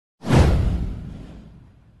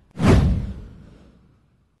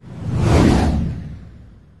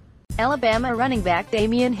Alabama running back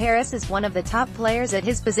Damien Harris is one of the top players at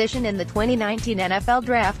his position in the 2019 NFL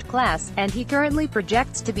draft class, and he currently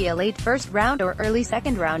projects to be a late first-round or early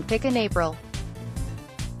second-round pick in April.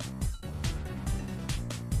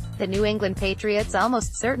 The New England Patriots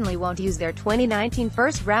almost certainly won't use their 2019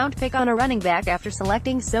 first-round pick on a running back after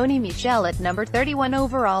selecting Sony Michel at number 31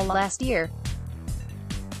 overall last year.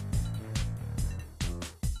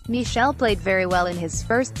 Michel played very well in his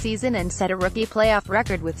first season and set a rookie playoff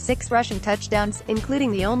record with 6 rushing touchdowns,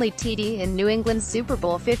 including the only TD in New England's Super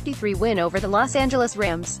Bowl 53 win over the Los Angeles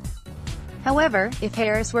Rams. However, if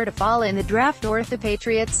Harris were to fall in the draft or if the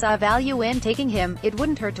Patriots saw value in taking him, it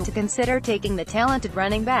wouldn't hurt to consider taking the talented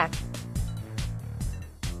running back.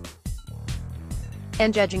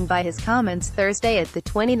 And judging by his comments Thursday at the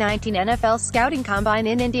 2019 NFL Scouting Combine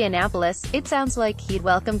in Indianapolis, it sounds like he'd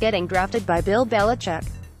welcome getting drafted by Bill Belichick.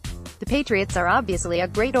 The Patriots are obviously a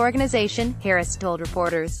great organization, Harris told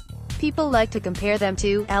reporters. People like to compare them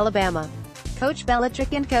to Alabama. Coach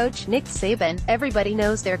Belichick and Coach Nick Saban, everybody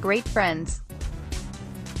knows they're great friends.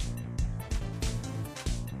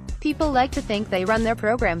 People like to think they run their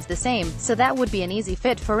programs the same, so that would be an easy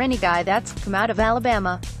fit for any guy that's come out of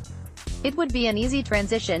Alabama. It would be an easy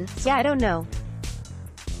transition, so I don't know.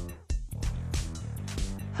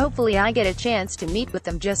 Hopefully I get a chance to meet with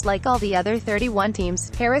them just like all the other 31 teams.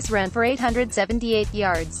 Harris ran for 878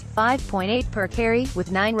 yards, 5.8 per carry,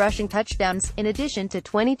 with 9 rushing touchdowns, in addition to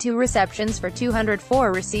 22 receptions for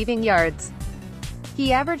 204 receiving yards.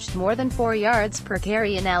 He averaged more than 4 yards per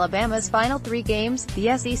carry in Alabama's final 3 games,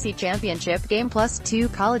 the SEC championship game plus 2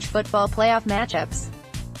 college football playoff matchups.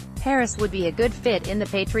 Harris would be a good fit in the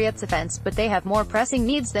Patriots' offense, but they have more pressing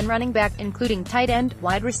needs than running back, including tight end,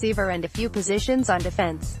 wide receiver and a few positions on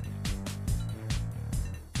defense.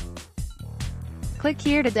 Click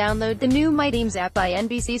here to download the new My Teams app by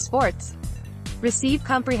NBC Sports. Receive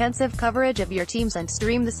comprehensive coverage of your teams and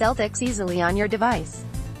stream the Celtics easily on your device.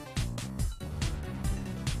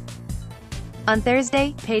 On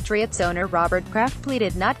Thursday, Patriots owner Robert Kraft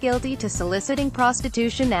pleaded not guilty to soliciting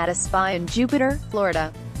prostitution at a spa in Jupiter,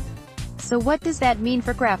 Florida. So what does that mean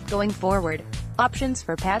for Kraft going forward? Options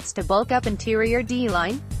for Pats to bulk up interior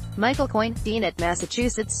D-line? Michael Coyne, dean at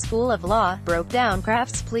Massachusetts School of Law, broke down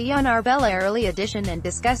Kraft's plea on Arbella Early Edition and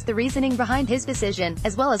discussed the reasoning behind his decision,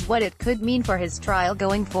 as well as what it could mean for his trial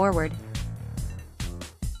going forward.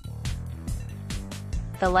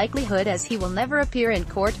 The likelihood is he will never appear in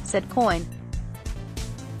court, said Coyne.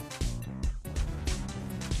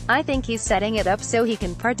 I think he's setting it up so he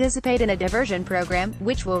can participate in a diversion program,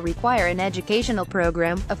 which will require an educational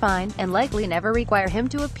program, a fine, and likely never require him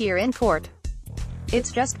to appear in court.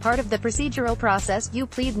 It's just part of the procedural process. You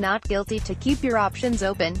plead not guilty to keep your options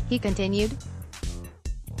open, he continued.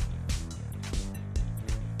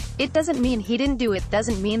 It doesn't mean he didn't do it,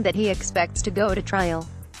 doesn't mean that he expects to go to trial.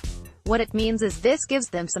 What it means is this gives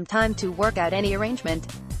them some time to work out any arrangement.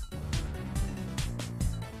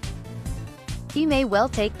 He may well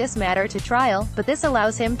take this matter to trial, but this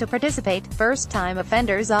allows him to participate. First-time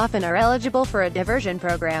offenders often are eligible for a diversion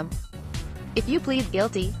program. If you plead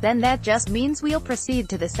guilty, then that just means we'll proceed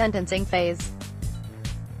to the sentencing phase.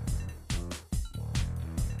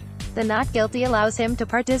 The not guilty allows him to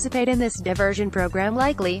participate in this diversion program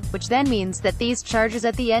likely, which then means that these charges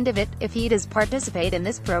at the end of it, if he does participate in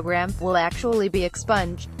this program, will actually be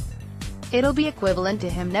expunged. It'll be equivalent to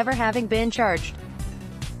him never having been charged.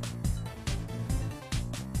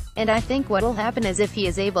 And I think what'll happen is if he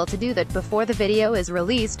is able to do that before the video is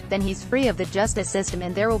released, then he's free of the justice system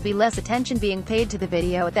and there will be less attention being paid to the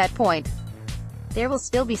video at that point. There will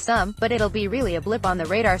still be some, but it'll be really a blip on the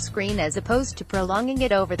radar screen as opposed to prolonging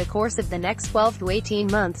it over the course of the next 12 to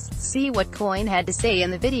 18 months. See what Coyne had to say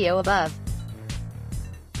in the video above.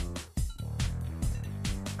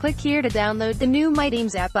 Click here to download the new My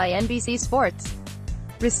Teams app by NBC Sports.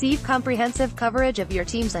 Receive comprehensive coverage of your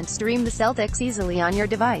teams and stream the Celtics easily on your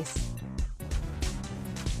device.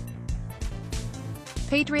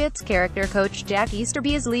 Patriots character coach Jack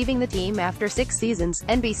Easterby is leaving the team after 6 seasons,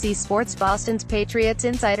 NBC Sports Boston's Patriots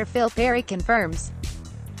insider Phil Perry confirms.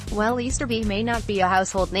 While Easterby may not be a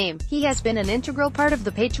household name, he has been an integral part of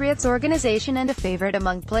the Patriots organization and a favorite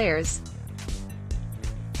among players.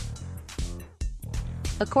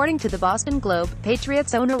 According to the Boston Globe,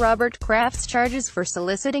 Patriots owner Robert Kraft's charges for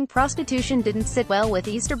soliciting prostitution didn't sit well with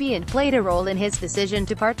Easterby and played a role in his decision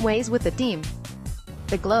to part ways with the team.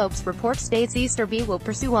 The Globe's report states Easterby will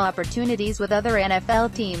pursue opportunities with other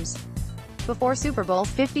NFL teams. Before Super Bowl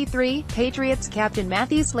 53, Patriots captain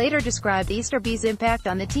Matthew Slater described Easterby's impact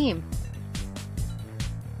on the team.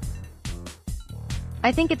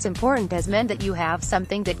 I think it's important as men that you have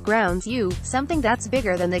something that grounds you, something that's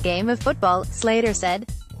bigger than the game of football," Slater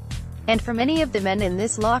said. And for many of the men in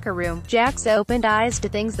this locker room, Jack's opened eyes to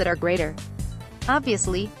things that are greater.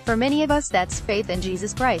 Obviously, for many of us that's faith in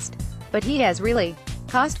Jesus Christ. But he has really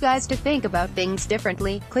caused guys to think about things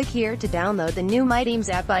differently. Click here to download the new My Teams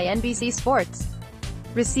app by NBC Sports.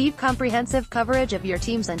 Receive comprehensive coverage of your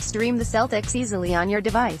teams and stream the Celtics easily on your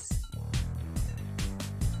device.